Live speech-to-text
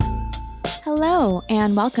Hello,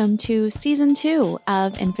 and welcome to Season 2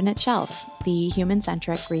 of Infinite Shelf, the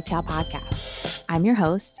human-centric retail podcast. I'm your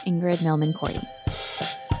host, Ingrid Millman-Cordy.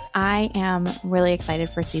 I am really excited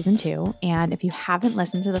for Season 2, and if you haven't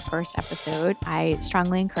listened to the first episode, I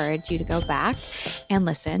strongly encourage you to go back and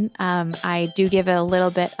listen. I do give a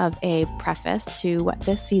little bit of a preface to what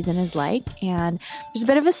this season is like, and there's a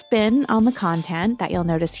bit of a spin on the content that you'll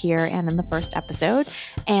notice here and in the first episode,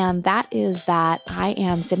 and that is that I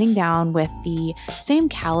am sitting down with the same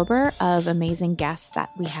caliber of amazing guests that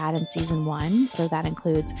we had in Season 1, so that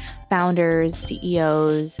includes founders,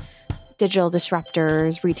 CEOs, digital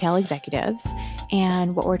disruptors, retail executives.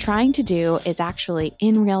 And what we're trying to do is actually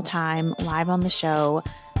in real time, live on the show,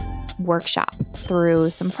 workshop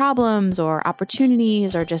through some problems or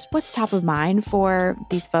opportunities or just what's top of mind for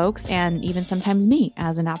these folks and even sometimes me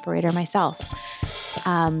as an operator myself.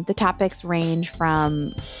 The topics range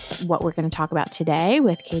from what we're going to talk about today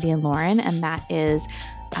with Katie and Lauren, and that is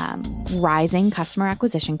rising customer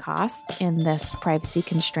acquisition costs in this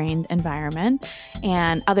privacy-constrained environment.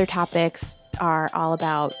 And other topics are all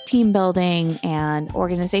about team building and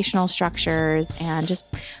organizational structures and just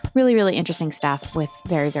really, really interesting stuff with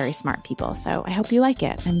very, very smart people. So I hope you like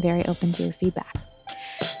it. I'm very open to your feedback.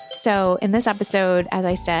 So in this episode, as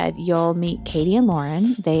I said, you'll meet Katie and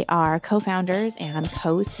Lauren. They are co-founders and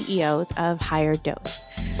co-CEOs of Higher Dose,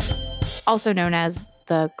 also known as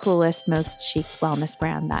the coolest, most chic wellness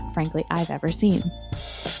brand that, frankly, I've ever seen.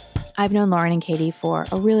 I've known Lauren and Katie for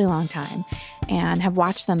a really long time and have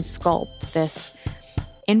watched them sculpt this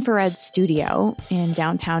infrared studio in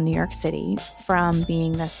downtown New York City from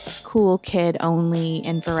being this cool kid-only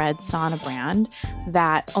infrared sauna brand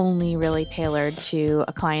that only really tailored to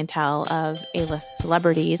a clientele of A-list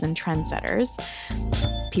celebrities and trendsetters,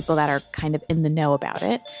 people that are kind of in the know about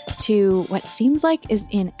it, to what seems like is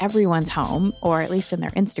in everyone's home, or at least in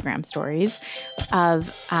their Instagram stories, of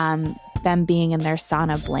them being in their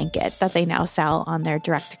sauna blanket that they now sell on their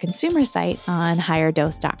direct-to-consumer site on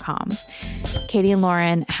higherdose.com. Katie and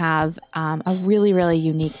Lauren have a really, really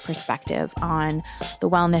unique perspective on the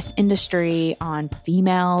wellness industry, on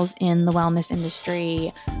females in the wellness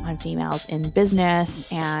industry, on females in business,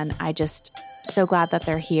 and I just so glad that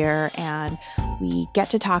they're here, and we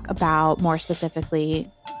get to talk about more specifically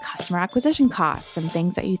customer acquisition costs and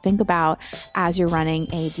things that you think about as you're running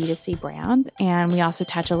a D2C brand. And we also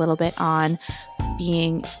touch a little bit on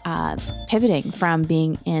being pivoting from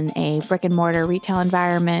being in a brick and mortar retail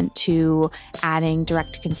environment to adding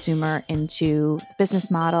direct to consumer into the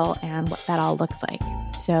business model and what that all looks like.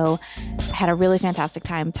 So I had a really fantastic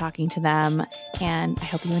time talking to them, and I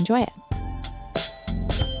hope you enjoy it.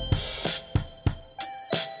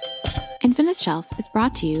 Infinite Shelf is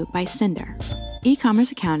brought to you by Cinder.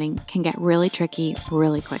 E-commerce accounting can get really tricky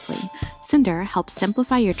really quickly. Cinder helps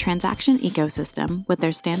simplify your transaction ecosystem with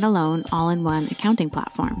their standalone all-in-one accounting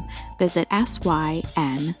platform. Visit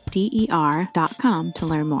synder.com to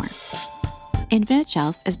learn more. Infinite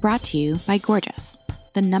Shelf is brought to you by Gorgias,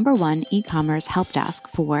 the #1 e-commerce help desk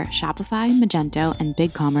for Shopify, Magento, and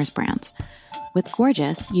BigCommerce brands. With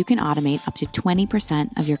Gorgias, you can automate up to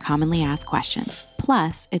 20% of your commonly asked questions.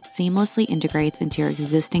 Plus, it seamlessly integrates into your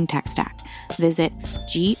existing tech stack. Visit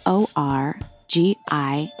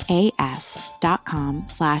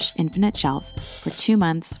gorgias.com/infinite shelf for 2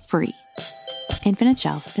 months free. Infinite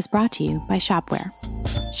Shelf is brought to you by Shopware.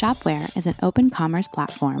 Shopware is an open commerce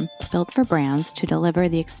platform built for brands to deliver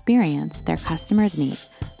the experience their customers need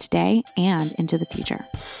today and into the future.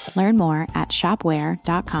 Learn more at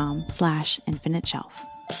shopware.com/infinite shelf.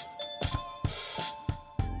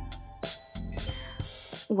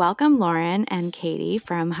 Welcome, Lauren and Katie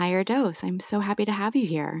from Higher Dose. I'm so happy to have you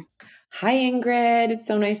here. Hi, Ingrid. It's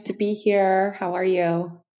so nice to be here. How are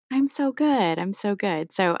you? I'm so good.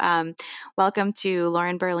 So welcome to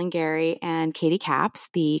Lauren Berlingari and Katie Capps,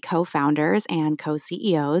 the co-founders and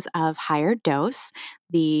co-CEOs of Higher Dose,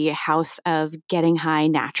 the house of getting high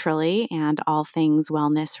naturally and all things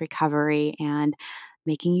wellness, recovery, and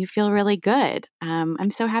making you feel really good.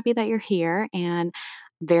 I'm so happy that you're here and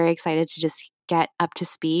very excited to just get up to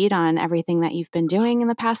speed on everything that you've been doing in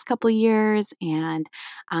the past couple of years. And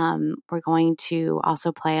we're going to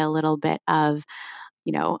also play a little bit of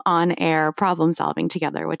on-air problem solving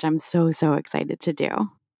together, which I'm so excited to do.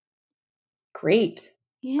 Great.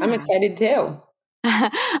 Yeah. I'm excited too.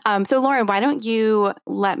 So Lauren, why don't you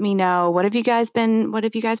let me know, what have you guys been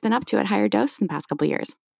up to at Higher Dose in the past couple of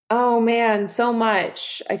years? Oh man, so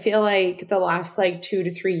much. I feel like the last 2 to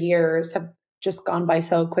 3 years have just gone by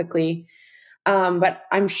so quickly. But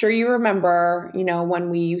I'm sure you remember, when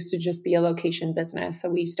we used to just be a location business. So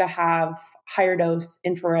we used to have Higher Dose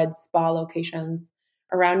infrared spa locations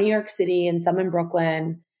around New York City and some in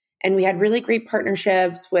Brooklyn. And we had really great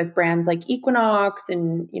partnerships with brands like Equinox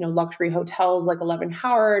and, luxury hotels like 11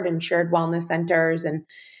 Howard and shared wellness centers. And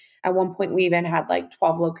at one point we even had like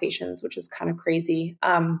 12 locations, which is kind of crazy.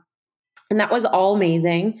 And that was all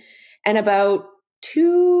amazing. And about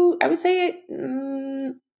I would say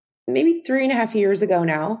maybe 3.5 years ago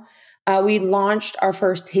now, we launched our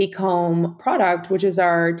first take-home product, which is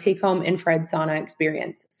our take-home infrared sauna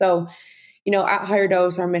experience. So, at Higher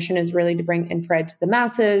Dose, our mission is really to bring infrared to the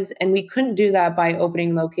masses. And we couldn't do that by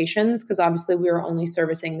opening locations because obviously we were only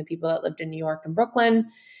servicing the people that lived in New York and Brooklyn.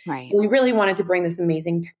 Right. We really wanted to bring this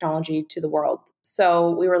amazing technology to the world.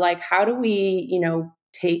 So we were like, how do we,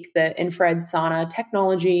 take the infrared sauna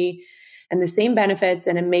technology and the same benefits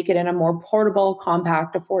and make it in a more portable,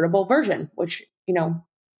 compact, affordable version, which,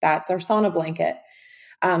 that's our sauna blanket.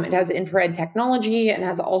 It has infrared technology and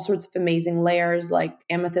has all sorts of amazing layers like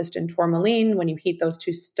amethyst and tourmaline. When you heat those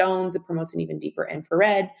two stones, it promotes an even deeper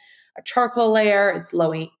infrared. A charcoal layer, it's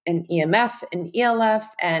low in EMF and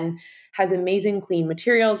ELF and has amazing clean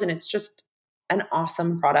materials. And it's just an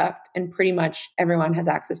awesome product. And pretty much everyone has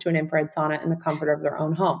access to an infrared sauna in the comfort of their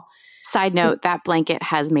own home. Side note, that blanket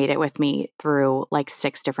has made it with me through like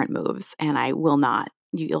 6 different moves, and I will not.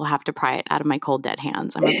 You'll have to pry it out of my cold, dead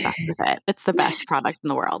hands. I'm obsessed with it. It's the best product in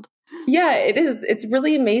the world. Yeah, it is. It's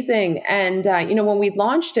really amazing. And, when we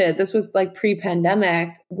launched it, this was like pre-pandemic,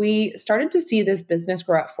 we started to see this business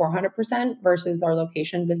grow at 400% versus our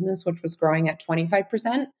location business, which was growing at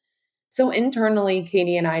 25%. So internally,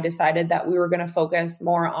 Katie and I decided that we were going to focus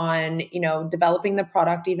more on, developing the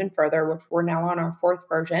product even further, which we're now on our 4th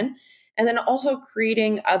version. And then also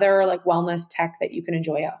creating other like wellness tech that you can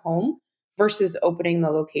enjoy at home versus opening the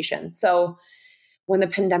location. So when the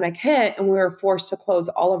pandemic hit and we were forced to close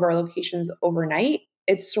all of our locations overnight,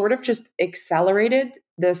 it sort of just accelerated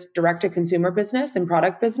this direct to consumer business and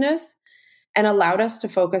product business and allowed us to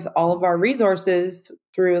focus all of our resources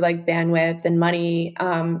through like bandwidth and money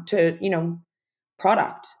to,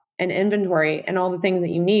 product and inventory and all the things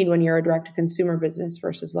that you need when you're a direct to consumer business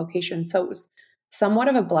versus location. So it was somewhat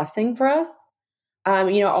of a blessing for us.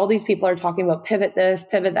 All these people are talking about pivot this,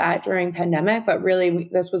 pivot that during pandemic, but really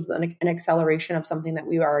this was an acceleration of something that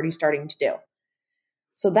we were already starting to do.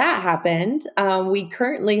 So that happened. We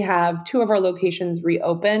currently have 2 of our locations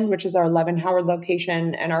reopened, which is our 11 Howard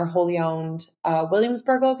location and our wholly owned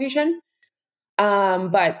Williamsburg location.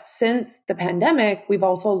 But since the pandemic, we've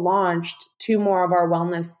also launched 2 more of our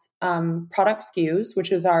wellness product SKUs,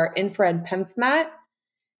 which is our infrared PEMF mat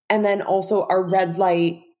and then also our red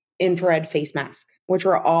light infrared face mask, which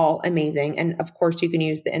are all amazing. And of course, you can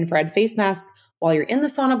use the infrared face mask while you're in the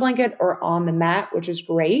sauna blanket or on the mat, which is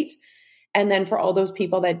great. And then for all those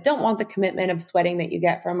people that don't want the commitment of sweating that you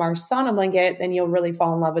get from our sauna blanket, then you'll really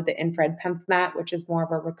fall in love with the infrared PEMF mat, which is more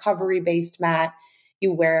of a recovery-based mat.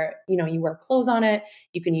 You wear clothes on it.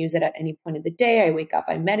 You can use it at any point of the day. I wake up,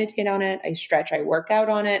 I meditate on it. I stretch, I work out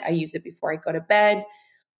on it. I use it before I go to bed.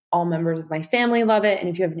 All members of my family love it. And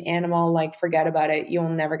if you have an animal, like forget about it. You'll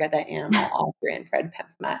never get that animal off your infrared PEMF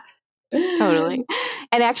mat. Totally.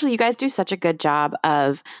 And actually, you guys do such a good job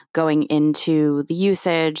of going into the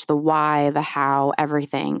usage, the why, the how,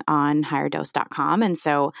 everything on higherdose.com. And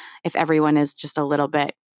so if everyone is just a little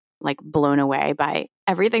bit like blown away by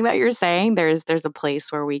everything that you're saying, there's a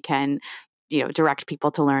place where we can direct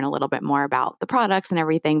people to learn a little bit more about the products and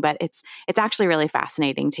everything. But it's actually really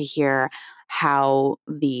fascinating to hear how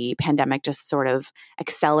the pandemic just sort of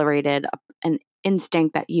accelerated an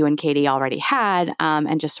instinct that you and Katie already had,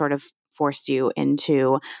 and just sort of forced you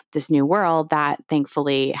into this new world that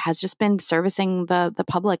thankfully has just been servicing the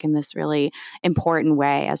public in this really important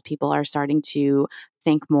way as people are starting to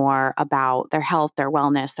think more about their health, their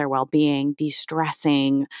wellness, their well-being,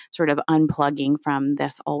 de-stressing, sort of unplugging from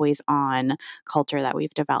this always on culture that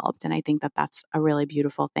we've developed. And I think that that's a really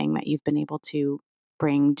beautiful thing that you've been able to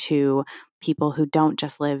bring to people who don't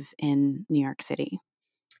just live in New York City.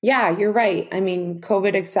 Yeah, you're right. I mean,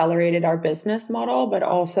 COVID accelerated our business model, but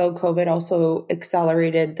also COVID also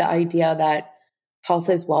accelerated the idea that health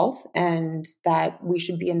is wealth and that we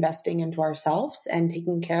should be investing into ourselves and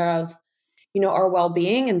taking care of, our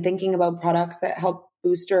well-being and thinking about products that help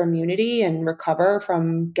boost our immunity and recover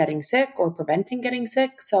from getting sick or preventing getting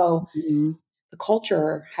sick. So the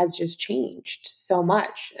culture has just changed so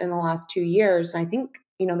much in the last 2 years. And I think,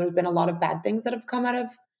 there's been a lot of bad things that have come out of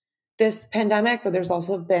this pandemic, but there's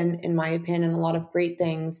also been, in my opinion, a lot of great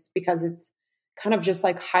things because it's kind of just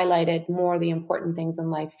like highlighted more the important things in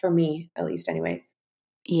life for me, at least anyways.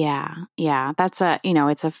 Yeah. That's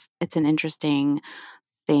it's an interesting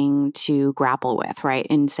thing to grapple with, right?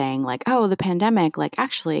 In saying like, oh, the pandemic, like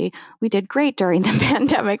actually we did great during the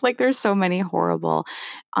pandemic. Like there's so many horrible,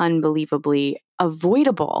 unbelievably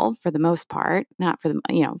avoidable for the most part, not for the,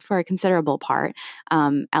 for a considerable part,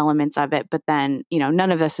 elements of it. But then,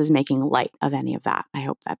 none of this is making light of any of that. I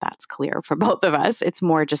hope that that's clear for both of us. It's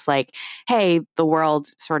more just like, hey, the world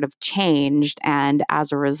sort of changed. And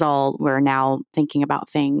as a result, we're now thinking about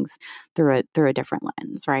things through a different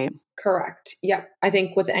lens, right? Correct. Yeah. I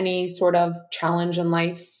think with any sort of challenge in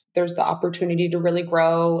life, there's the opportunity to really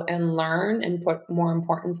grow and learn and put more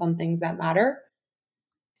importance on things that matter.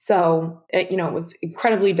 So, it was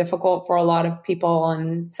incredibly difficult for a lot of people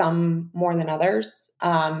and some more than others.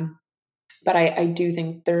 But I do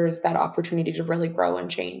think there's that opportunity to really grow and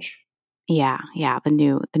change. Yeah. The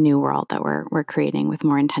new world that we're creating with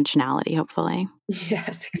more intentionality, hopefully.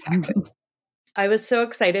 Yes, exactly. I was so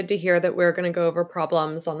excited to hear that we're going to go over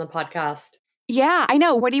problems on the podcast. Yeah, I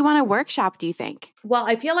know. What do you want to workshop, do you think? Well,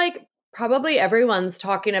 I feel like probably everyone's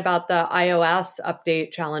talking about the iOS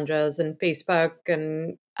update challenges and Facebook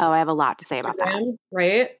and Oh, I have a lot to say about that.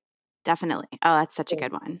 Right? Definitely. Oh, that's such a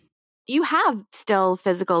good one. You have still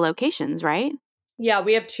physical locations, right? Yeah,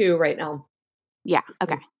 we have 2 right now. Yeah.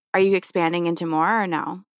 Okay. Are you expanding into more or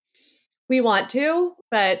no? We want to,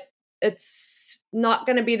 but it's not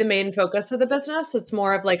going to be the main focus of the business. It's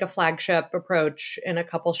more of like a flagship approach in a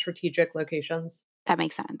couple strategic locations. That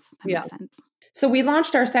makes sense. Makes sense. So we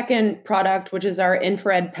launched our second product, which is our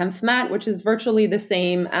infrared PEMF mat, which is virtually the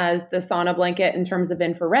same as the sauna blanket in terms of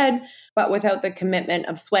infrared, but without the commitment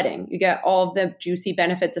of sweating. You get all of the juicy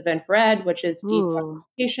benefits of infrared, which is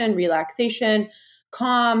detoxification, relaxation,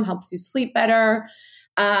 calm, helps you sleep better.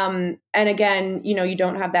 And again, you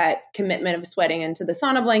don't have that commitment of sweating into the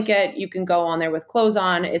sauna blanket. You can go on there with clothes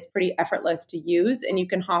on. It's pretty effortless to use, and you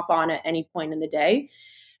can hop on at any point in the day.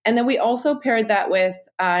 And then we also paired that with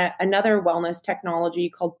another wellness technology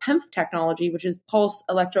called PEMF technology, which is pulse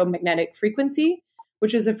electromagnetic frequency,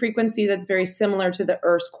 which is a frequency that's very similar to the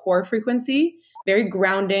Earth's core frequency, very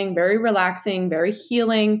grounding, very relaxing, very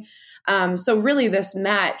healing. So really this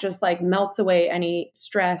mat just like melts away any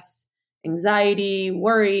stress, anxiety,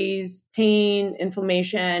 worries, pain,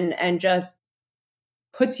 inflammation, and just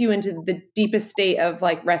puts you into the deepest state of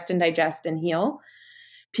like rest and digest and heal.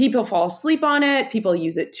 People fall asleep on it. People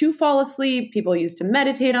use it to fall asleep. People use to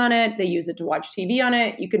meditate on it. They use it to watch TV on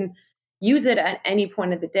it. You can use it at any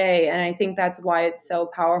point of the day. And I think that's why it's so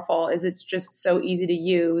powerful, is it's just so easy to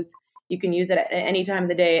use. You can use it at any time of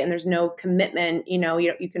the day, and there's no commitment.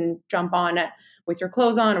 You can jump on it with your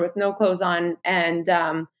clothes on or with no clothes on. And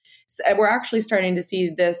so we're actually starting to see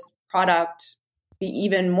this product be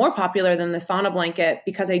even more popular than the sauna blanket,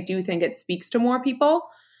 because I do think it speaks to more people.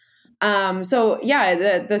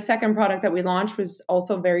 The second product that we launched was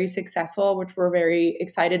also very successful, which we're very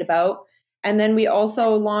excited about. And then we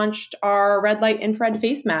also launched our red light infrared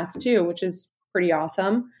face mask too, which is pretty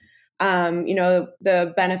awesome.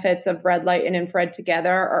 The benefits of red light and infrared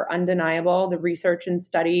together are undeniable. The research and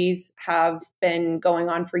studies have been going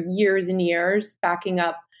on for years and years, backing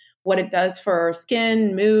up what it does for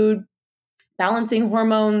skin, mood, balancing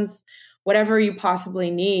hormones, whatever you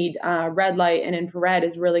possibly need. Red light and infrared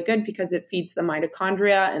is really good because it feeds the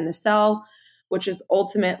mitochondria in the cell, which is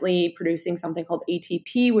ultimately producing something called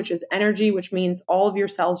ATP, which is energy, which means all of your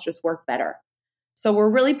cells just work better. So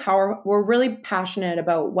we're really passionate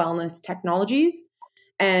about wellness technologies,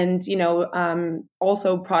 and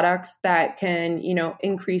also products that can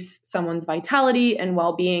increase someone's vitality and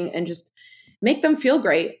well-being and just make them feel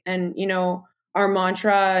great. And our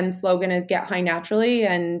mantra and slogan is get high naturally.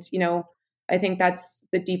 And I think that's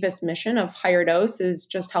the deepest mission of Higher Dose, is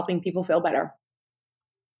just helping people feel better.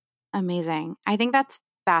 Amazing. I think that's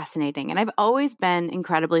fascinating. And I've always been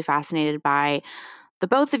incredibly fascinated by the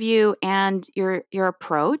both of you and your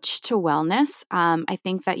approach to wellness. I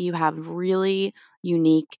think that you have really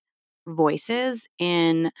unique voices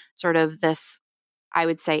in sort of this, I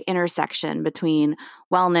would say, intersection between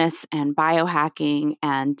wellness and biohacking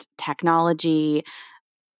and technology.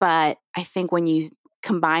 But I think when you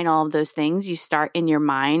combine all of those things, you start in your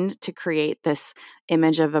mind to create this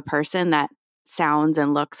image of a person that sounds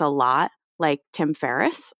and looks a lot like Tim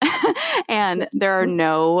Ferriss. And there are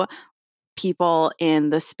no people in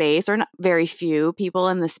the space, or not very few people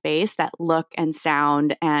in the space, that look and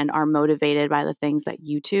sound and are motivated by the things that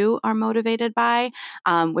you two are motivated by,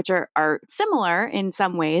 which are similar in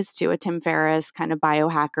some ways to a Tim Ferriss kind of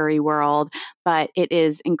biohackery world, but it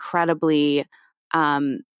is incredibly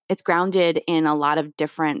it's grounded in a lot of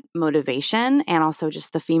different motivation and also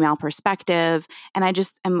just the female perspective. And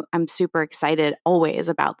I'm super excited always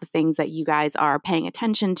about the things that you guys are paying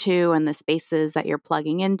attention to and the spaces that you're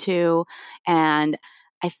plugging into. And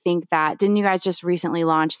I think that, didn't you guys just recently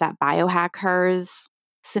launch that Biohack Hers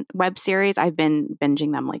web series? I've been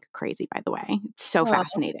binging them like crazy, by the way. It's so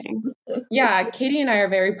fascinating. Yeah, Katie and I are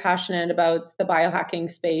very passionate about the biohacking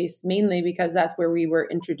space, mainly because that's where we were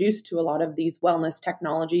introduced to a lot of these wellness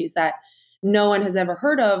technologies that no one has ever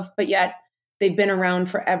heard of, but yet they've been around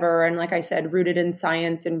forever. And like I said, rooted in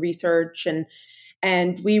science and research.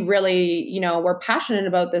 And we really, we're passionate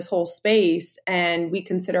about this whole space, and we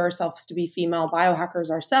consider ourselves to be female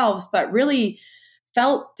biohackers ourselves, but really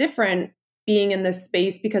felt different being in this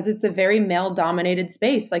space because it's a very male dominated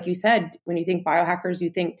space. Like you said, when you think biohackers, you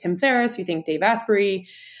think Tim Ferriss, you think Dave Asprey,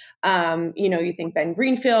 you think Ben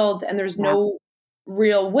Greenfield, and there's no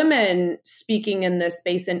real women speaking in this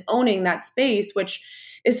space and owning that space, which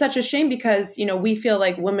is such a shame because, we feel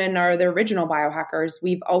like women are the original biohackers.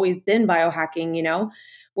 We've always been biohacking,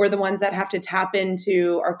 we're the ones that have to tap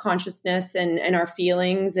into our consciousness and our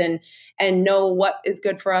feelings and know what is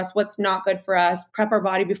good for us, what's not good for us, prep our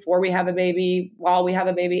body before we have a baby, while we have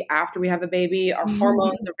a baby, after we have a baby. Our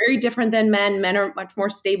hormones are very different than men. Men are much more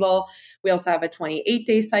stable. We also have a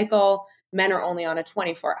 28-day cycle. Men are only on a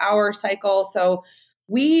 24-hour cycle. So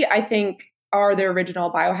we, I think, are the original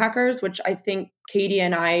biohackers, which I think Katie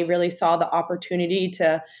and I really saw the opportunity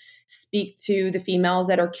to speak to the females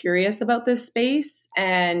that are curious about this space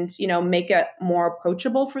and, make it more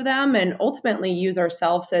approachable for them, and ultimately use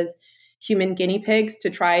ourselves as human guinea pigs to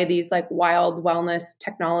try these like wild wellness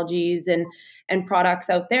technologies and products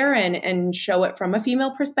out there and show it from a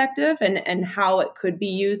female perspective and how it could be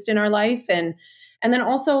used in our life. And then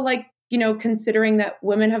also considering that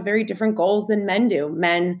women have very different goals than men do.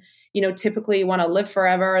 Men, typically want to live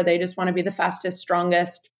forever. They just want to be the fastest,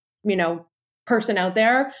 strongest, person out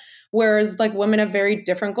there. Whereas women have very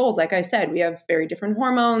different goals. Like I said, we have very different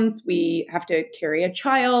hormones. We have to carry a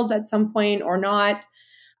child at some point or not.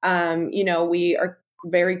 We are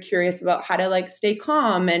very curious about how to stay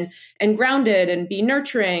calm and grounded and be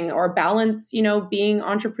nurturing, or balance, being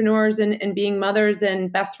entrepreneurs and being mothers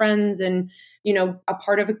and best friends and, a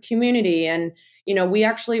part of a community. And, we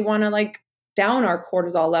actually want to down our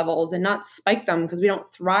cortisol levels and not spike them because we don't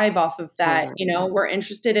thrive off of that. We're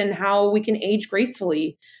interested in how we can age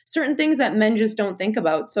gracefully, certain things that men just don't think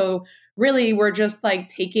about. So really, we're just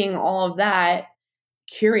taking all of that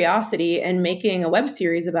curiosity and making a web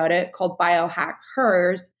series about it called Biohack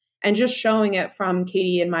Hers, and just showing it from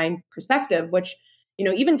Katie and my perspective, which,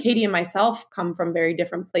 even Katie and myself come from very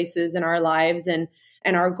different places in our lives and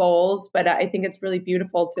our goals. But I think it's really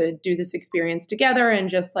beautiful to do this experience together and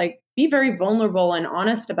just be very vulnerable and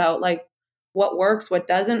honest about what works, what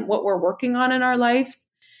doesn't, what we're working on in our lives.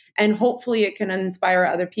 And hopefully it can inspire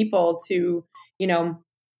other people to,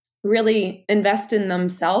 really invest in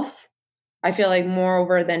themselves. I feel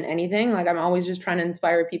moreover than anything, I'm always just trying to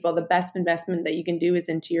inspire people. The best investment that you can do is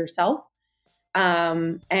into yourself.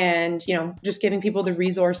 And, just giving people the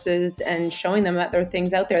resources and showing them that there are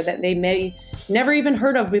things out there that they may never even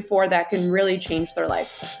heard of before that can really change their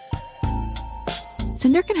life.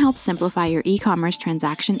 Cinder can help simplify your e-commerce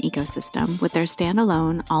transaction ecosystem with their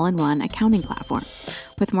standalone all-in-one accounting platform.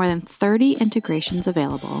 With more than 30 integrations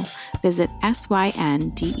available, visit synder.com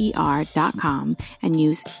and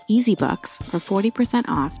use EasyBooks for 40%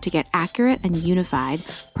 off to get accurate and unified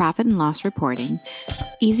profit and loss reporting,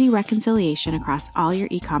 easy reconciliation across all your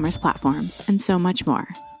e-commerce platforms, and so much more.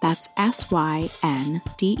 That's synder.com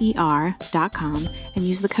and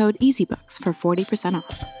use the code EasyBooks for 40%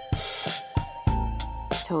 off.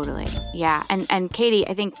 Totally. Yeah. And Katie,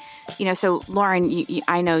 I think, so Lauren,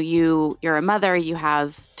 I know you're a mother, you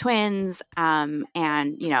have twins, and,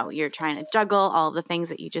 you're trying to juggle all the things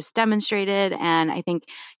that you just demonstrated. And I think,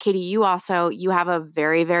 Katie, you have a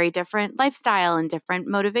very, very different lifestyle and different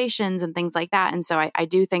motivations and things like that. And so I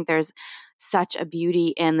do think there's such a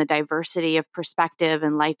beauty in the diversity of perspective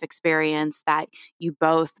and life experience that you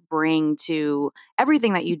both bring to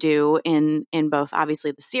everything that you do in both obviously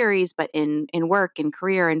the series, but in work and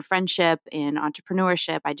career and friendship, in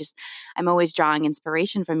entrepreneurship. I'm always drawing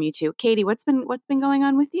inspiration from you two. Katie, what's been going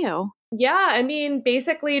on with you? Yeah,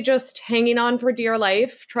 basically just hanging on for dear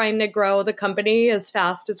life, trying to grow the company as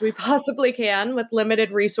fast as we possibly can with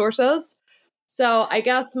limited resources. So I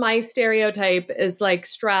guess my stereotype is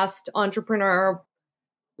stressed entrepreneur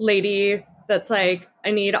lady that's I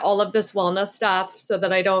need all of this wellness stuff so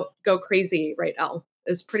that I don't go crazy right now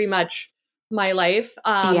is pretty much my life.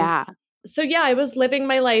 Yeah. So yeah, I was living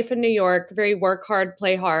my life in New York, very work hard,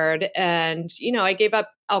 play hard. And, I gave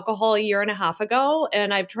up alcohol a year and a half ago,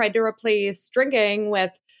 and I've tried to replace drinking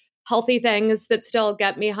with healthy things that still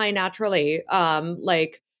get me high naturally,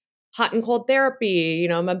 like hot and cold therapy.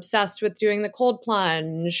 I'm obsessed with doing the cold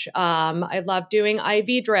plunge. I love doing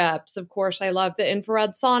IV drips. Of course, I love the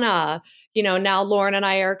infrared sauna. Now Lauren and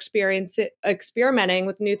I are experimenting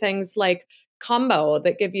with new things like Combo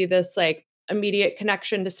that give you this like immediate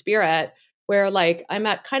connection to spirit, where like I'm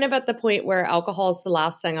at kind of at the point where alcohol is the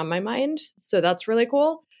last thing on my mind. So that's really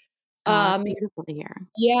cool. Oh, that's beautiful to hear.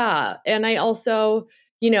 Yeah. And I also,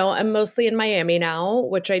 I'm mostly in Miami now,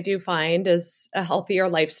 which I do find is a healthier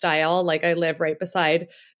lifestyle. Like I live right beside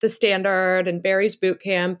the Standard and Barry's Boot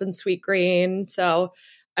Camp and Sweet Green. So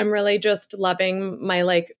I'm really just loving my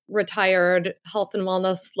like retired health and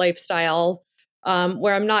wellness lifestyle,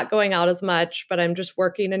 where I'm not going out as much, but I'm just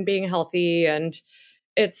working and being healthy. And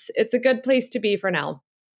it's a good place to be for now.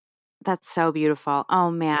 That's so beautiful.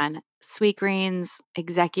 Oh man. Sweet Greens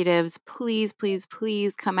executives, please, please,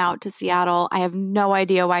 please come out to Seattle. I have no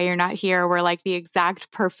idea why you're not here. We're like the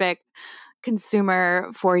exact perfect consumer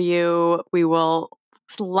for you. We will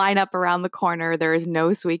line up around the corner. There is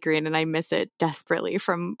no Sweet Green, and I miss it desperately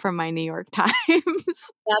from my New York Times.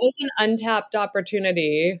 That is an untapped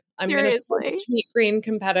opportunity. I'm going to start a Sweet Green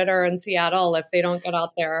competitor in Seattle if they don't get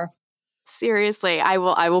out there. Seriously, I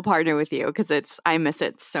will partner with you because I miss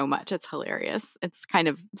it so much. It's hilarious. It's kind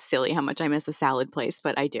of silly how much I miss a salad place,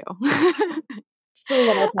 but I do. It's the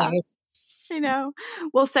little things. I know.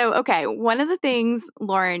 Well, so, okay. One of the things,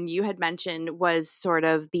 Lauren, you had mentioned was sort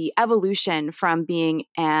of the evolution from being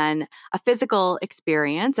a physical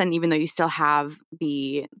experience, and even though you still have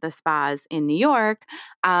the spas in New York,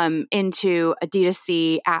 into a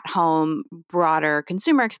D2C at home, broader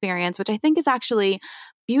consumer experience, which I think is actually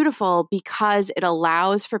beautiful because it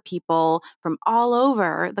allows for people from all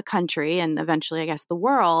over the country and eventually, I guess, the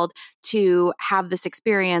world to have this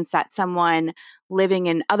experience that someone living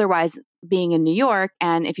in otherwise being in New York.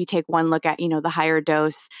 And if you take one look at, the Higher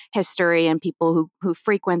Dose history and people who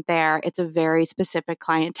frequent there, it's a very specific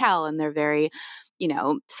clientele and they're very,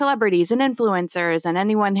 celebrities and influencers, and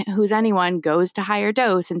anyone goes to Higher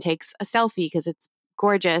Dose and takes a selfie because it's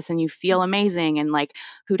gorgeous and you feel amazing. And like,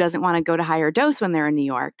 who doesn't want to go to Higher Dose when they're in New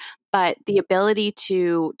York? But the ability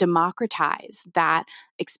to democratize that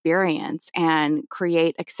experience and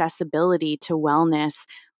create accessibility to wellness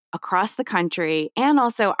across the country, and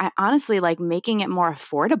also I honestly like making it more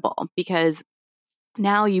affordable, because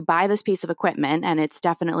now you buy this piece of equipment and it's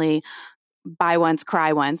definitely buy once,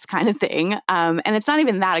 cry once kind of thing. And it's not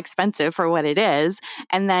even that expensive for what it is.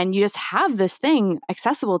 And then you just have this thing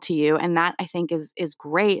accessible to you. And that I think is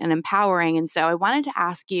great and empowering. And so I wanted to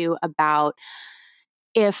ask you about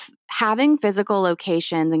if having physical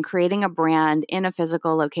locations and creating a brand in a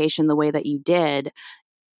physical location the way that you did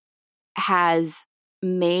has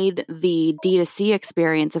made the D2C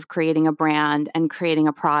experience of creating a brand and creating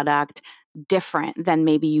a product different than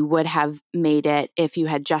maybe you would have made it if you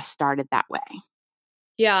had just started that way.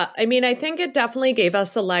 Yeah. I mean, I think it definitely gave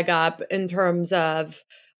us a leg up in terms of,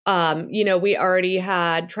 we already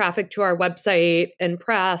had traffic to our website and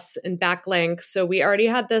press and backlinks. So we already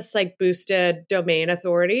had this like boosted domain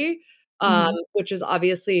authority, which is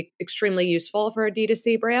obviously extremely useful for a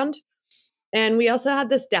D2C brand. And we also had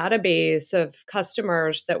this database of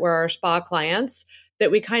customers that were our spa clients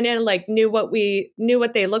that we kind of like knew what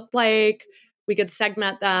they looked like. We could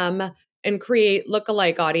segment them and create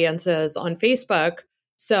lookalike audiences on Facebook.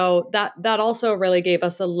 So that also really gave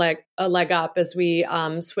us a leg up as we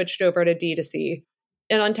switched over to D2C.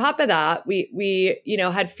 And on top of that, we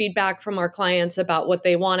had feedback from our clients about what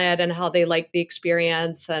they wanted and how they liked the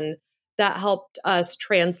experience, and that helped us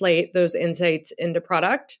translate those insights into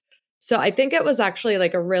product. So I think it was actually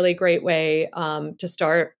like a really great way to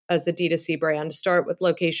start as a D2C brand, start with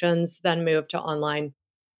locations, then move to online.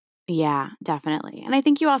 Yeah, definitely. And I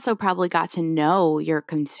think you also probably got to know your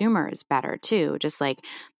consumers better too, just like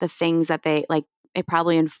the things that they like. It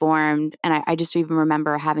probably informed. And I just even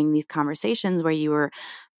remember having these conversations where you were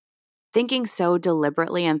thinking so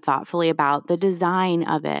deliberately and thoughtfully about the design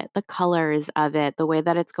of it, the colors of it, the way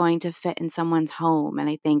that it's going to fit in someone's home. And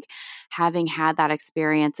I think having had that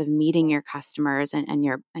experience of meeting your customers and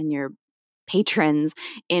your patrons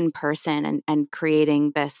in person and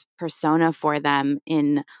creating this persona for them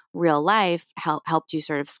in real life helped you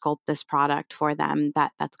sort of sculpt this product for them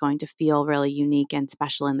that's going to feel really unique and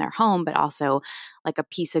special in their home, but also like a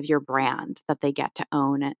piece of your brand that they get to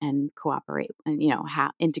own and cooperate and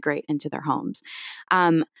integrate into their homes.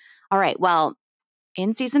 All right, well,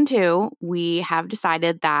 in season 2, we have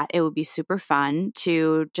decided that it would be super fun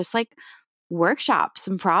to just like workshop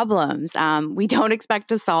some problems. We don't expect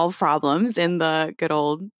to solve problems in the good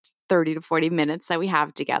old 30 to 40 minutes that we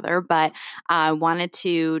have together, but I wanted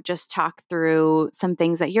to just talk through some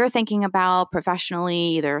things that you're thinking about professionally,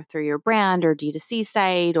 either through your brand or D2C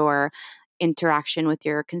site or interaction with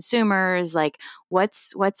your consumers. Like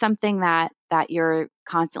what's something that you're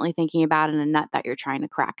constantly thinking about and a nut that you're trying to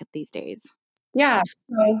crack at these days? Yeah.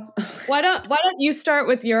 So Why don't you start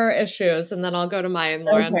with your issues and then I'll go to mine,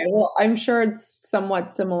 Lauren. okay. Well, I'm sure it's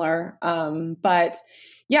somewhat similar. But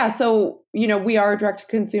yeah, so, we are a direct to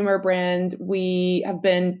consumer brand. We have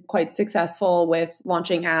been quite successful with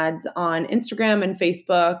launching ads on Instagram and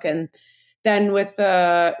Facebook. And then with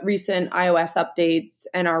the recent iOS updates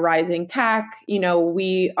and our rising CAC,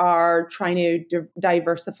 we are trying to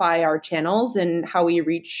diversify our channels and how we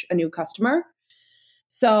reach a new customer.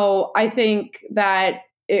 So I think that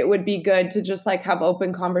it would be good to just like have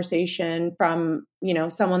open conversation from,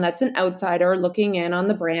 someone that's an outsider looking in on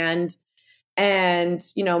the brand. And,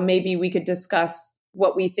 maybe we could discuss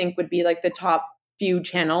what we think would be like the top few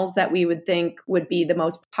channels that we would think would be the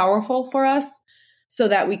most powerful for us so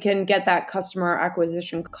that we can get that customer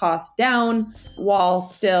acquisition cost down while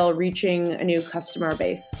still reaching a new customer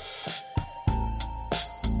base.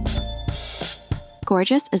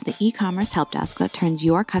 Gorgias is the e-commerce help desk that turns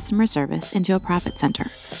your customer service into a profit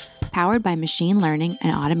center. Powered by machine learning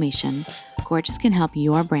and automation, Gorgias can help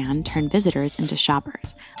your brand turn visitors into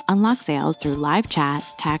shoppers, unlock sales through live chat,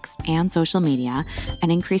 text, and social media,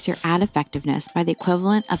 and increase your ad effectiveness by the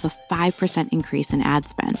equivalent of a 5% increase in ad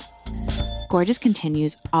spend. Gorgias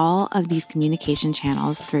continues all of these communication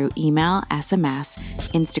channels through email, SMS,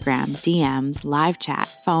 Instagram, DMs, live chat,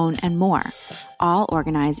 phone, and more, all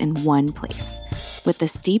organized in one place. With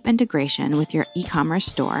this deep integration with your e-commerce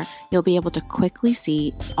store, you'll be able to quickly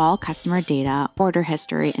see all customer data, order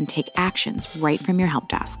history, and take actions right from your help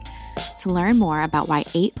desk. To learn more about why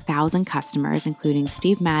 8,000 customers, including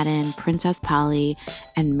Steve Madden, Princess Polly,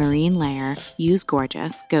 and Marine Layer, use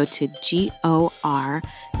Gorgias, go to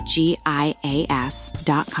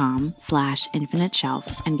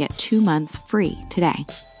gorgias.com/infiniteshelf and get 2 months free today.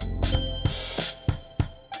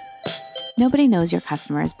 Nobody knows your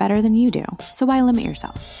customers better than you do, so why limit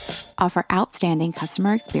yourself? Offer outstanding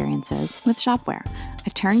customer experiences with Shopware, a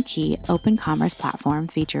turnkey open commerce platform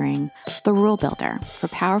featuring the Rule Builder for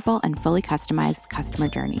powerful and fully customized customer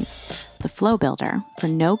journeys, the Flow Builder for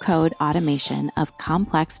no-code automation of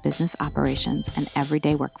complex business operations and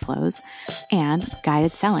everyday workflows, and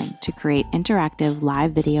Guided Selling to create interactive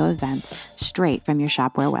live video events straight from your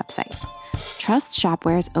Shopware website. Trust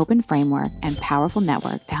Shopware's open framework and powerful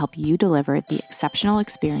network to help you deliver the exceptional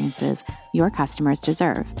experiences your customers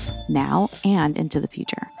deserve, now and into the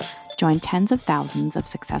future. Join tens of thousands of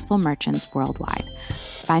successful merchants worldwide.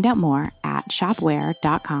 Find out more at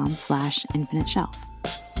shopware.com/infiniteshelf.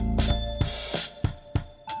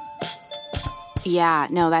 Yeah,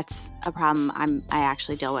 no, that's a problem I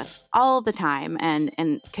actually deal with all the time and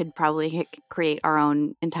could probably create our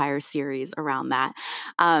own entire series around that.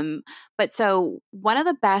 But so one of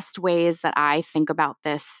the best ways that I think about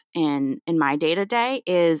this in my day-to-day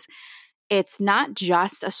is it's not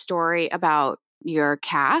just a story about your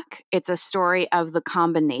CAC, it's a story of the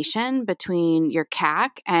combination between your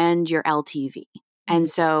CAC and your LTV. And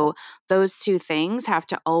so those two things have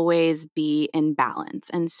to always be in balance.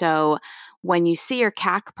 And so when you see your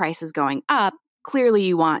CAC prices going up, clearly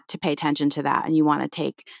you want to pay attention to that and you want to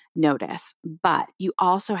take notice. But you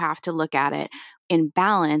also have to look at it in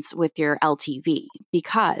balance with your LTV,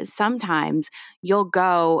 because sometimes you'll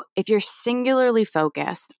go, if you're singularly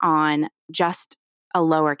focused on just a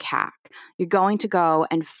lower CAC, you're going to go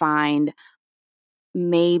and find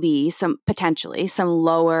maybe potentially some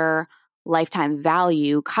lower lifetime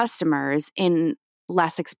value customers in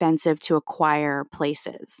less expensive to acquire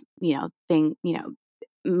places,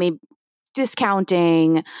 maybe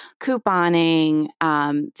discounting, couponing,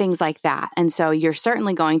 things like that. And so you're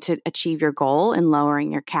certainly going to achieve your goal in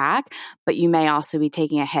lowering your CAC, but you may also be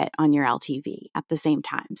taking a hit on your LTV at the same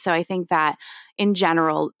time. So I think that in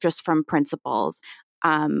general, just from principles,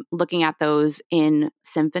 looking at those in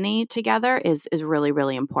symphony together is really,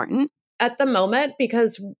 really important. At the moment,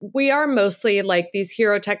 because we are mostly like these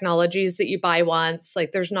hero technologies that you buy once,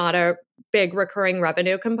 like there's not a big recurring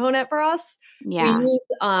revenue component for us. Yeah. We use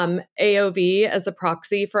AOV as a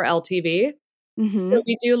proxy for LTV. So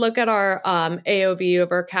we do look at our AOV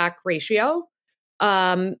over CAC ratio.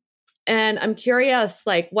 And And I'm curious,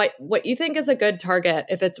 like what you think is a good target,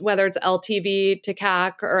 if it's whether it's LTV to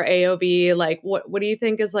CAC or AOV, like what do you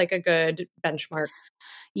think is like a good benchmark?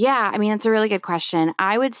 Yeah, I mean, it's a really good question.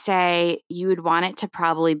 I would say you would want it to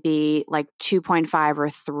probably be like 2.5 or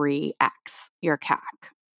 3x your CAC.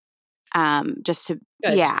 Just to,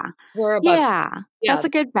 Good. yeah. We're above. Yeah, Yeah. that's a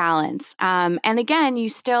good balance. And again, you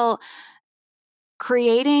still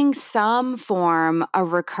creating some form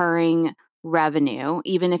of recurring revenue,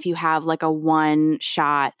 even if you have like a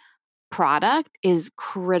one-shot product, is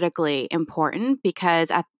critically important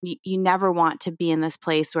because you never want to be in this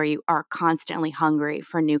place where you are constantly hungry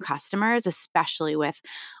for new customers, especially with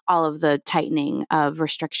all of the tightening of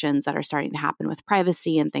restrictions that are starting to happen with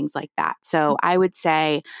privacy and things like that. So I would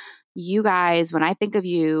say you guys, when I think of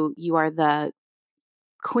you, you are the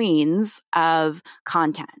queens of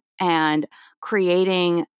content and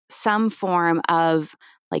creating some form of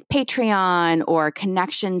like Patreon or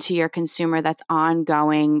connection to your consumer that's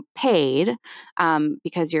ongoing paid,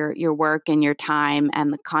 because your work and your time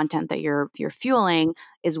and the content that you're fueling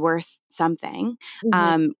is worth something.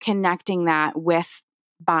 Connecting that with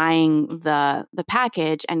buying the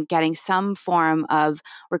package and getting some form of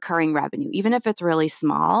recurring revenue, even if it's really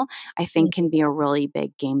small, I think can be a really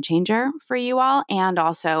big game changer for you all, and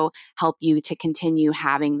also help you to continue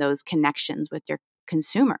having those connections with your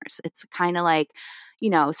consumers. It's kind of like,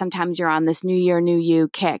 sometimes you're on this new year, new you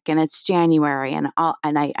kick and it's January and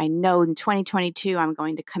I know in 2022, I'm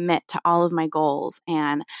going to commit to all of my goals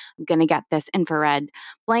and I'm going to get this infrared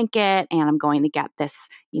blanket and I'm going to get this,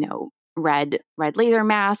 red laser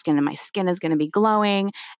mask and my skin is going to be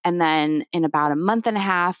glowing. And then in about a month and a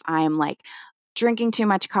half, I'm like drinking too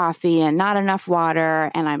much coffee and not enough water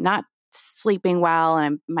and I'm not sleeping well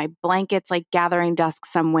and my blanket's like gathering dust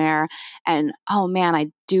somewhere. And oh man, I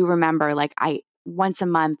do remember like once a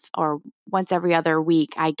month or once every other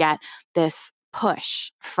week, I get this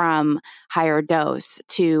push from Higher Dose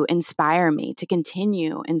to inspire me, to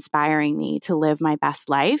continue inspiring me to live my best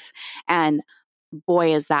life. And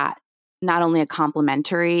boy, is that not only a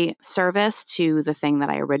complimentary service to the thing that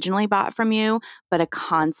I originally bought from you, but a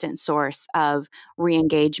constant source of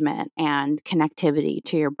re-engagement and connectivity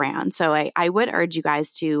to your brand. So I would urge you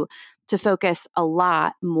guys to focus a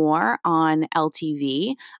lot more on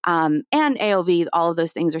LTV and AOV. All of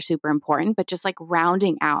those things are super important, but just like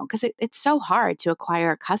rounding out, because it's so hard to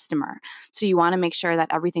acquire a customer. So you want to make sure that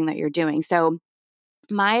everything that you're doing. So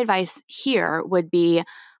my advice here would be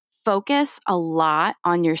focus a lot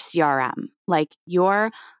on your CRM. Like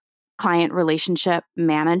your client relationship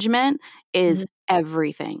management is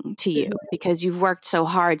everything to you because you've worked so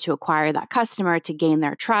hard to acquire that customer, to gain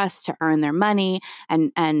their trust, to earn their money,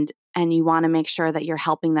 and you want to make sure that you're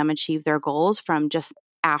helping them achieve their goals from just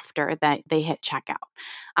after that they hit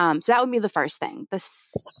checkout. So that would be the first thing. The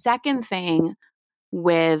second thing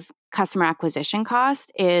with customer acquisition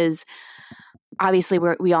cost is, obviously,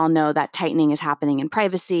 we all know that tightening is happening in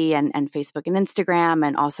privacy and Facebook and Instagram,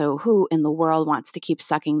 and also who in the world wants to keep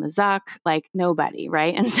sucking the Zuck? Like nobody,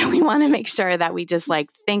 right? And so we want to make sure that we just like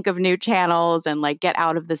think of new channels and like get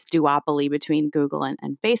out of this duopoly between Google and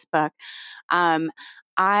Facebook.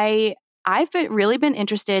 I've really been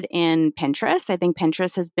interested in Pinterest. I think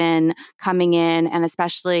Pinterest has been coming in, and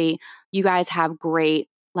especially you guys have great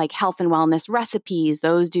like health and wellness recipes.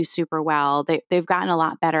 Those do super well. They've gotten a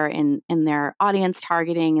lot better in their audience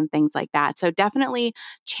targeting and things like that. So definitely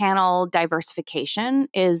channel diversification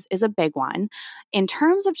is a big one. In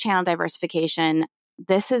terms of channel diversification,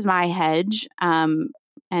 this is my hedge. And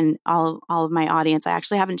all of my audience, I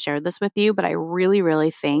actually haven't shared this with you, but I really,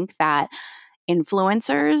 really think that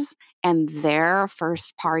influencers and their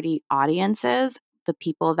first party audiences, the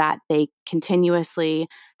people that they continuously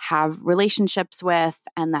have relationships with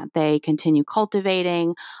and that they continue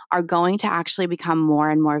cultivating, are going to actually become more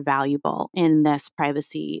and more valuable in this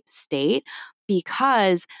privacy state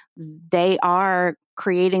because they are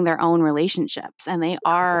creating their own relationships and they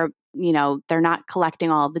are, they're not collecting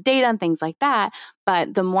all of the data and things like that.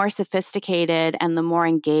 But the more sophisticated and the more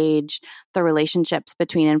engaged the relationships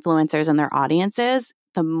between influencers and their audiences,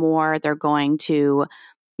 the more they're going to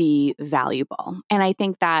be valuable. And I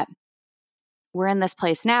think that we're in this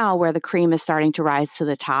place now where the cream is starting to rise to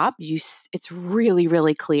the top. It's really,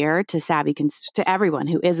 really clear to to everyone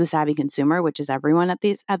who is a savvy consumer, which is everyone at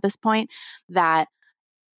this point, that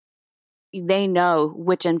they know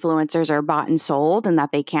which influencers are bought and sold and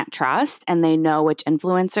that they can't trust. And they know which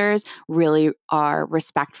influencers really are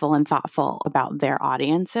respectful and thoughtful about their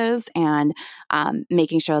audiences, and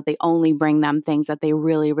making sure that they only bring them things that they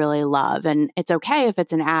really, really love. And it's okay if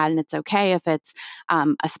it's an ad, and it's okay if it's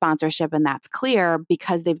a sponsorship, and that's clear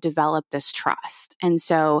because they've developed this trust. And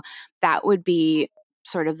so that would be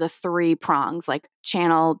sort of the three prongs, like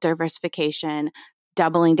channel diversification,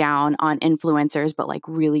 doubling down on influencers, but like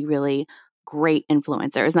really, really great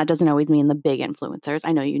influencers. And that doesn't always mean the big influencers.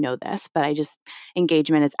 I know you know this, but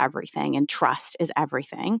engagement is everything and trust is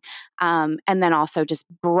everything. And then also just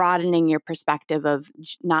broadening your perspective of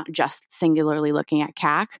not just singularly looking at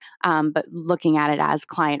CAC, but looking at it as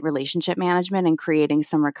client relationship management and creating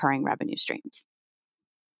some recurring revenue streams.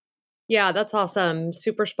 Yeah, that's awesome.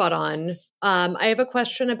 Super spot on. I have a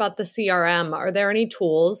question about the CRM. Are there any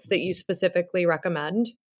tools that you specifically recommend?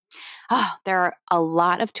 Oh, there are a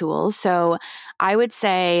lot of tools. So I would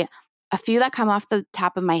say a few that come off the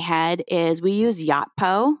top of my head is we use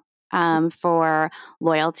Yotpo for our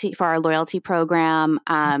loyalty program.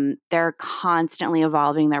 They're constantly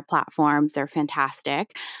evolving their platforms. They're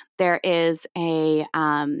fantastic. There is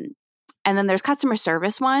and then there's customer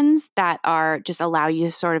service ones that are just allow you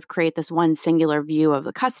to sort of create this one singular view of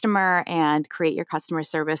the customer and create your customer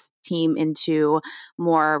service team into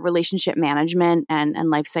more relationship management and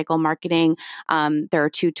lifecycle marketing. There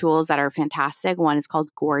are two tools that are fantastic. One is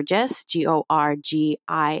called Gorgias, Gorgias,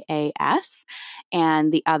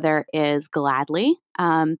 and the other is Gladly.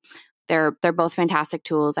 They're both fantastic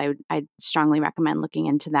tools. I strongly recommend looking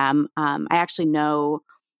into them. I actually know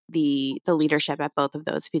the leadership at both of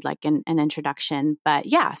those if you'd like an introduction. But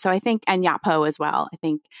yeah, so I think, and Yotpo as well. I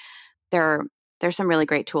think there's some really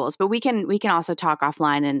great tools, but we can also talk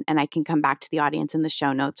offline, and I can come back to the audience in the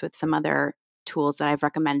show notes with some other tools that I've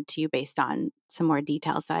recommended to you based on some more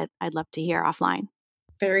details that I'd love to hear offline.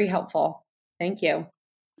 Very helpful. Thank you.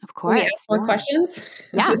 Of course. Can we ask more questions?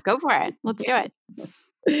 Yeah, go for it. Let's do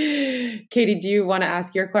it. Katie, do you want to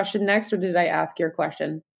ask your question next, or did I ask your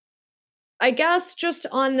question? I guess just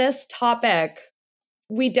on this topic,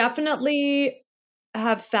 we definitely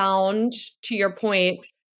have found, to your point,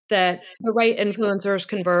 that the right influencers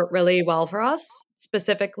convert really well for us,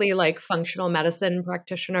 specifically like functional medicine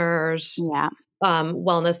practitioners,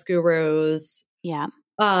 wellness gurus. Yeah.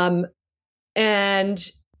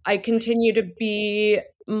 And I continue to be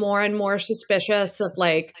more and more suspicious of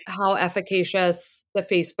like how efficacious the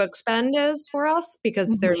Facebook spend is for us,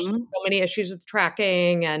 because there's so many issues with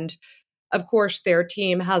tracking, and of course, their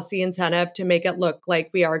team has the incentive to make it look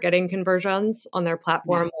like we are getting conversions on their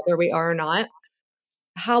platform, whether we are or not.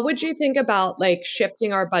 How would you think about like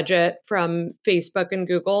shifting our budget from Facebook and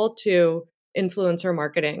Google to influencer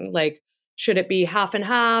marketing? Like, should it be half and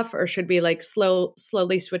half, or should we like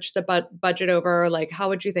slowly switch the budget over? Like, how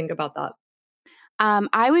would you think about that?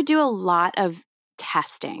 I would do a lot of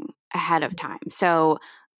testing ahead of time. So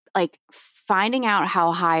like finding out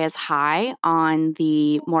how high is high on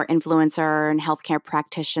the more influencer and healthcare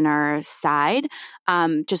practitioner side,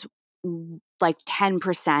 just like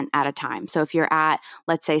 10% at a time. So if you're at,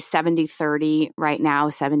 let's say 70-30 right now,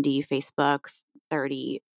 70 Facebook,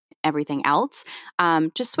 30 everything else,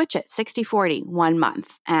 just switch it 60-40 1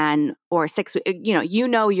 month or 6, you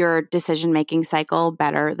know your decision-making cycle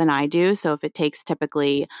better than I do. So if it takes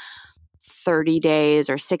typically 30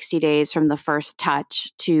 days or 60 days from the first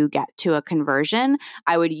touch to get to a conversion,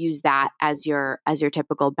 I would use that as your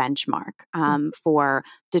typical benchmark for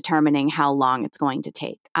determining how long it's going to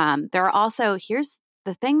take. There are also, here's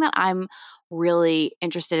the thing that I'm really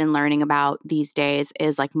interested in learning about these days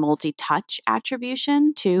is like multi-touch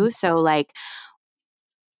attribution too. So like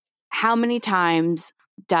how many times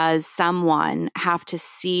does someone have to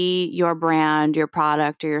see your brand, your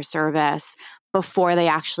product, or your service before they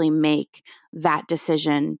actually make that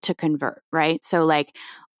decision to convert, right? So like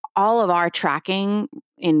all of our tracking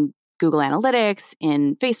in Google Analytics,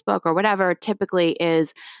 in Facebook or whatever, typically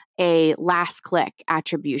is a last click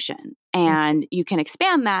attribution. And you can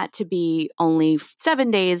expand that to be only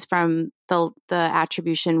 7 days from the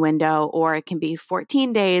attribution window, or it can be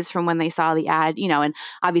 14 days from when they saw the ad, and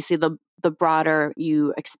obviously the broader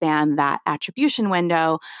you expand that attribution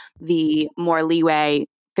window, the more leeway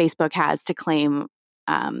Facebook has to claim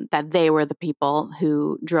that they were the people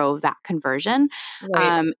who drove that conversion.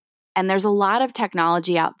 Right. And there's a lot of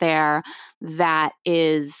technology out there that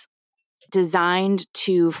is designed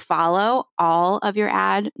to follow all of your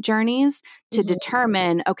ad journeys to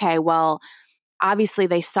determine, okay, well, obviously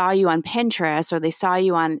they saw you on Pinterest, or they saw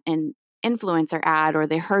you on an influencer ad, or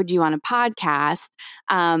they heard you on a podcast,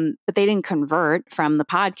 but they didn't convert from the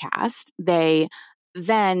podcast. They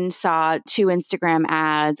then saw 2 Instagram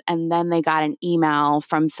ads, and then they got an email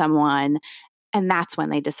from someone, and that's when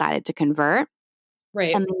they decided to convert.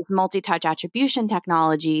 Right. And these multi-touch attribution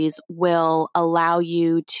technologies will allow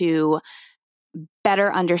you to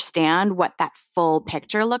better understand what that full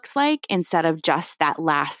picture looks like instead of just that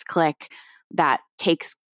last click that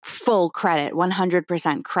takes full credit,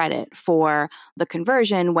 100% credit for the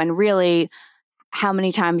conversion, when really, how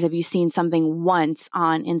many times have you seen something once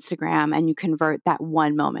on Instagram and you convert that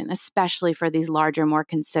one moment, especially for these larger, more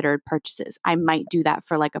considered purchases? I might do that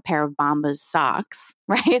for like a pair of Bombas socks,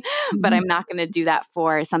 right? Mm-hmm. But I'm not going to do that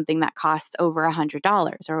for something that costs over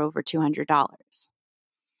 $100 or over $200.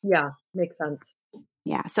 Yeah, makes sense.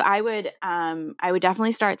 Yeah. So I would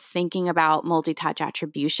definitely start thinking about multi-touch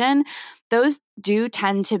attribution. Those do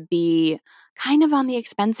tend to be kind of on the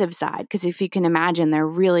expensive side, because if you can imagine, they're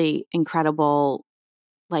really incredible,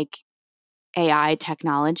 like AI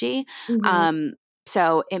technology. Mm-hmm.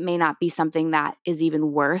 So it may not be something that is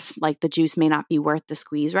even worth, like the juice may not be worth the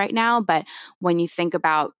squeeze right now. But when you think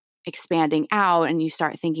about expanding out and you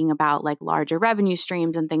start thinking about like larger revenue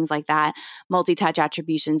streams and things like that, multi-touch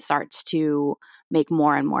attribution starts to make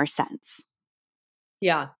more and more sense.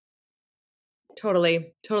 Yeah.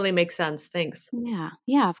 Totally makes sense. Thanks.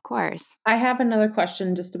 Yeah, of course. I have another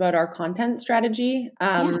question just about our content strategy.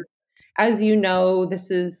 Yeah. As you know,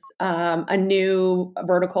 this is a new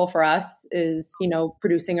vertical for us, is,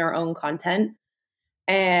 producing our own content.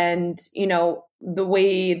 And, the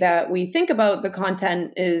way that we think about the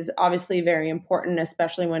content is obviously very important,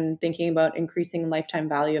 especially when thinking about increasing lifetime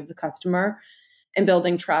value of the customer and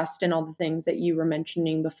building trust and all the things that you were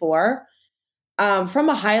mentioning before. From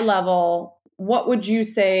a high level, what would you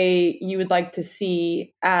say you would like to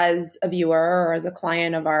see as a viewer or as a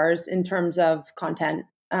client of ours in terms of content?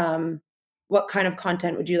 What kind of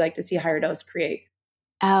content would you like to see Higher Dose create?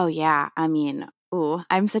 Oh, yeah. I mean,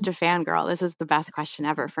 I'm such a fangirl. This is the best question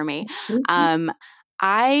ever for me.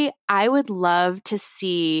 I would love to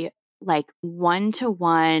see like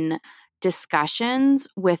one-to-one discussions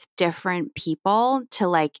with different people to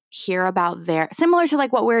like hear about similar to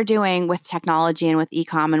like what we're doing with technology and with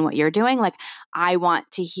e-com and what you're doing. Like, I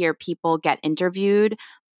want to hear people get interviewed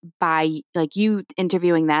by like you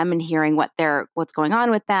interviewing them and hearing what's going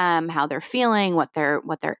on with them, how they're feeling, what their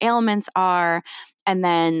ailments are, and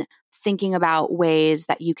then thinking about ways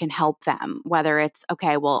that you can help them, whether it's,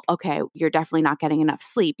 okay, you're definitely not getting enough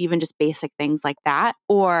sleep, even just basic things like that.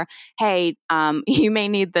 Or, hey, you may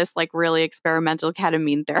need this like really experimental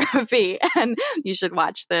ketamine therapy and you should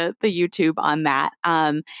watch the YouTube on that.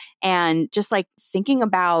 And just like thinking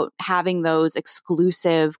about having those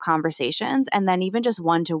exclusive conversations, and then even just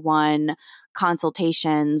one-to-one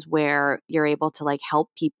consultations where you're able to like help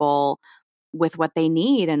people with what they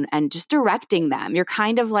need and just directing them. You're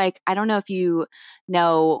kind of like, I don't know if you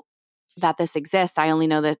know that this exists. I only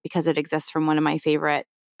know that because it exists from one of my favorite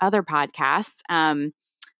other podcasts. The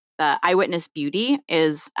Eyewitness Beauty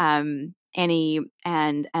is Annie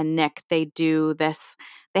and Nick. They do this.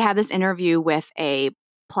 They had this interview with a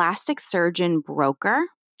plastic surgeon broker,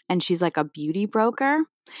 and she's like a beauty broker,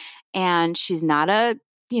 and she's not a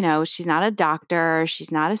doctor.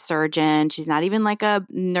 She's not a surgeon. She's not even like a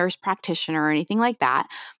nurse practitioner or anything like that.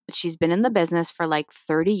 But she's been in the business for like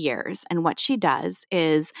 30 years. And what she does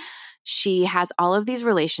is she has all of these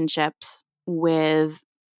relationships with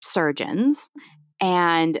surgeons,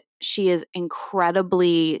 and she is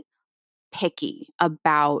incredibly picky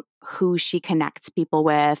about who she connects people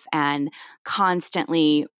with and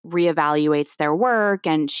constantly reevaluates their work.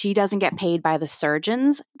 And she doesn't get paid by the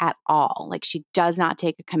surgeons at all. Like, she does not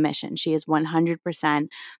take a commission. She is 100%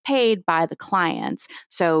 paid by the clients.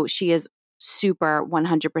 So she is super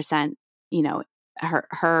 100%,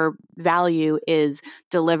 her value is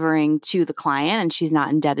delivering to the client, and she's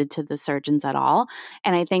not indebted to the surgeons at all.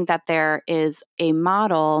 And I think that there is a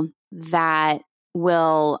model that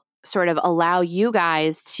will sort of allow you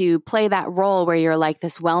guys to play that role where you're like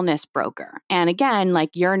this wellness broker. And again,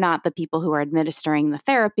 like, you're not the people who are administering the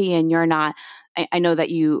therapy, and you're not, I know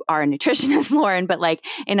that you are a nutritionist, Lauren, but like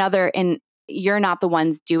you're not the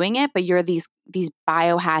ones doing it, but you're these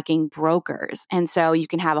biohacking brokers. And so you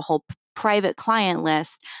can have a whole private client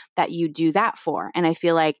list that you do that for. And I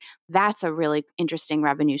feel like that's a really interesting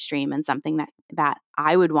revenue stream and something that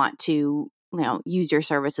I would want to use your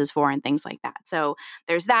services for and things like that. So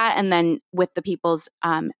there's that. And then with the people's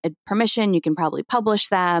permission, you can probably publish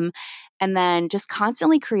them. And then just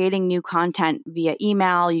constantly creating new content via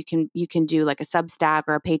email. You can do like a Substack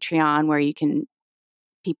or a Patreon where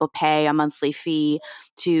people pay a monthly fee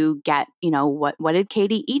to get, what did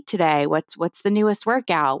Katie eat today? What's the newest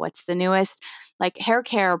workout? What's the newest like hair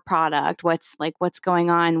care product, what's going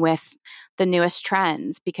on with the newest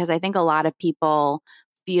trends, because I think a lot of people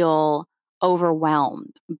feel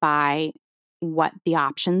overwhelmed by what the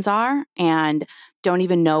options are and don't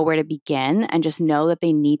even know where to begin, and just know that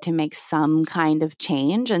they need to make some kind of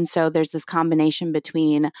change. And so there's this combination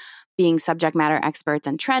between being subject matter experts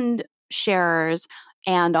and trend sharers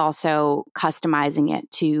and also customizing it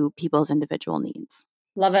to people's individual needs.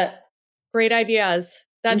 Love it. Great ideas.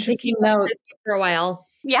 That should keep us busy for a while.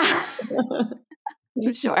 Yeah.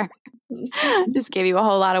 I'm sure. Just gave you a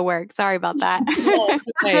whole lot of work. Sorry about that.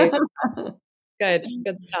 Okay.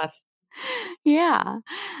 Good stuff. Yeah.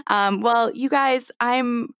 Well, you guys,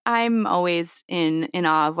 I'm always in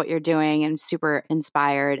awe of what you're doing and super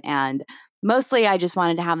inspired. And mostly I just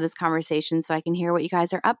wanted to have this conversation so I can hear what you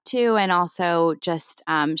guys are up to, and also just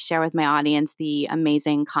share with my audience the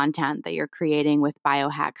amazing content that you're creating with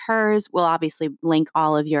Biohack Hers. We'll obviously link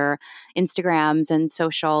all of your Instagrams and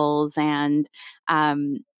socials and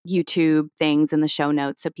YouTube things in the show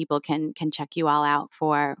notes so people can check you all out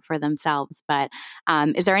for themselves. But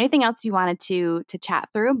is there anything else you wanted to chat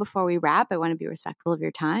through before we wrap? I want to be respectful of your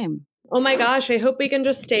time. Oh my gosh, I hope we can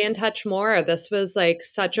just stay in touch more. This was like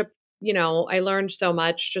such a, I learned so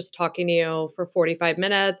much just talking to you for 45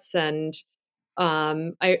 minutes. And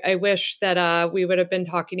I wish that we would have been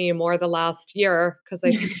talking to you more the last year, because I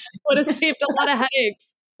think I would have saved a lot of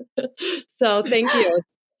headaches. So thank you.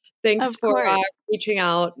 Thanks for reaching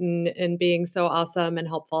out and being so awesome and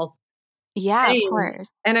helpful. Yeah, of course.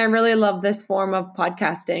 And I really love this form of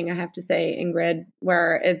podcasting, I have to say, Ingrid,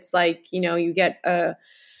 where it's like, you get a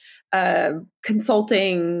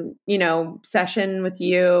consulting, session with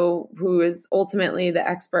you, who is ultimately the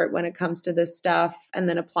expert when it comes to this stuff, and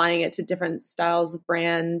then applying it to different styles of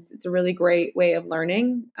brands. It's a really great way of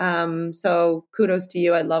learning. So kudos to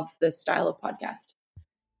you. I love this style of podcast.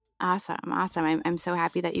 Awesome. I'm so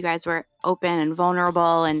happy that you guys were open and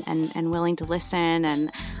vulnerable and willing to listen.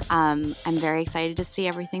 And I'm very excited to see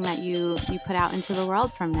everything that you put out into the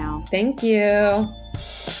world from now. Thank you.